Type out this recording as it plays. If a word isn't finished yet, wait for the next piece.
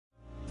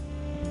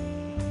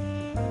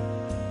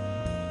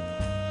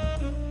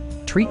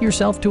treat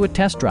yourself to a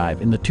test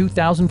drive in the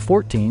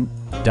 2014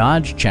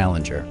 Dodge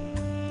Challenger.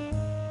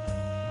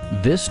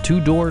 This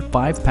two-door,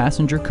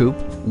 five-passenger coupe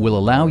will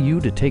allow you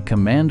to take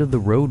command of the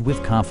road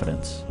with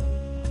confidence.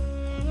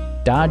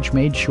 Dodge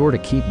made sure to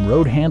keep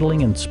road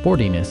handling and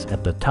sportiness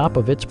at the top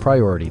of its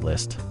priority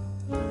list.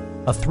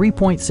 A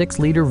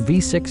 3.6-liter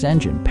V6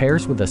 engine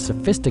pairs with a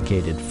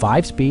sophisticated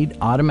 5-speed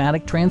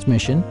automatic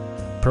transmission,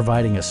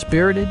 providing a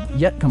spirited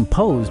yet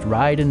composed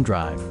ride and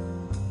drive.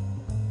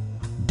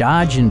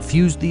 Dodge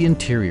infused the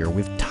interior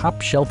with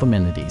top-shelf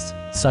amenities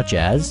such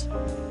as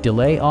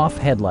delay-off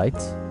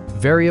headlights,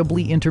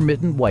 variably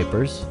intermittent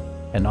wipers,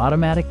 an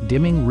automatic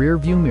dimming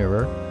rear-view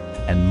mirror,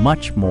 and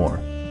much more.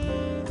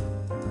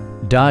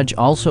 Dodge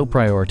also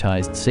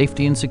prioritized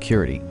safety and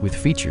security with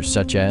features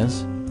such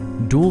as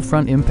dual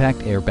front impact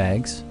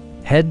airbags,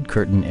 head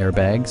curtain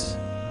airbags,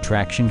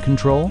 traction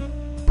control,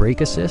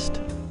 brake assist,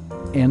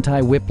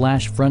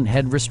 anti-whiplash front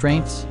head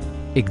restraints,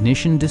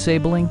 ignition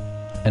disabling,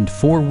 and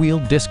four-wheel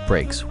disc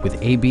brakes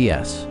with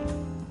ABS.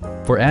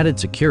 For added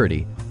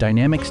security,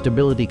 dynamic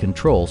stability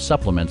control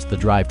supplements the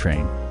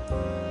drivetrain.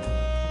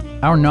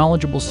 Our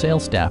knowledgeable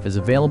sales staff is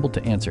available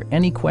to answer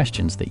any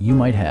questions that you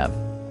might have.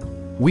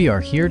 We are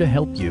here to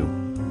help you.